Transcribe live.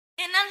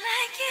I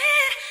like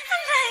it, I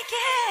like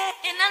it,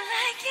 and I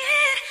like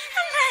it,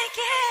 I like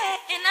it,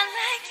 and I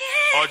like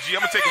it. Oh, gee,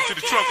 I'm gonna take him to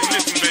the trunk and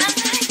listen, baby. I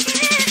like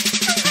it,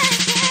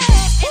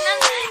 and I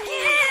like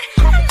it,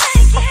 I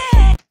like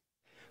it.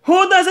 Who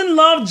doesn't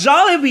love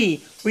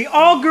Jollibee? We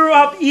all grew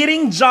up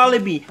eating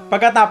Jollibee.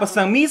 Pagkatapos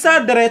ng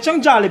misa,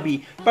 diretsong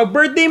Jollibee. Pag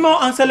birthday mo,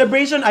 ang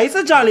celebration ay sa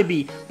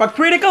Jollibee. Pag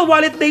critical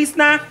wallet days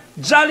na,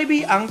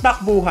 Jollibee ang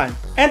takbuhan.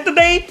 And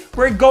today,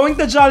 we're going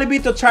to Jollibee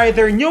to try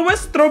their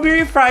newest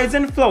strawberry fries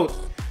and float.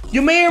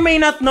 You may or may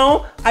not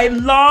know, I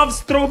love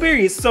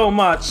strawberries so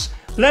much.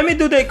 Let me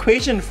do the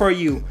equation for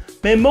you.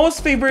 My most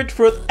favorite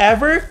fruit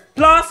ever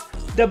plus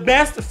the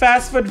best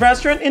fast food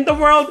restaurant in the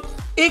world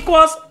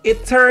equals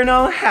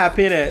eternal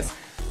happiness.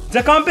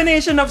 The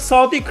combination of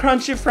salty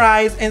crunchy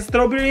fries and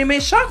strawberry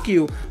may shock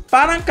you.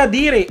 Parang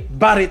kadiri,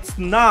 but it's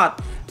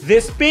not.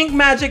 This pink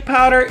magic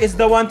powder is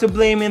the one to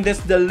blame in this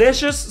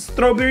delicious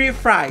strawberry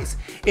fries.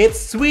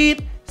 It's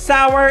sweet,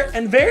 sour,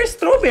 and very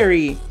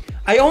strawberry.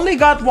 I only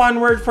got one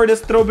word for the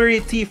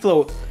strawberry tea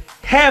float.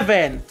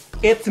 Heaven!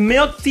 It's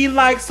milk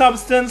tea-like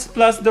substance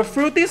plus the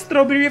fruity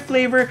strawberry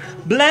flavor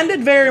blended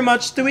very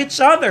much to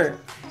each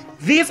other.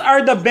 These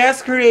are the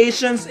best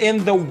creations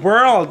in the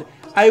world.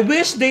 I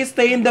wish they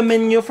stay in the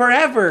menu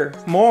forever.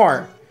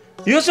 More.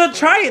 You should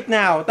try it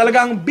now.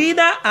 Talagang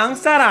bida ang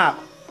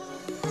sarap.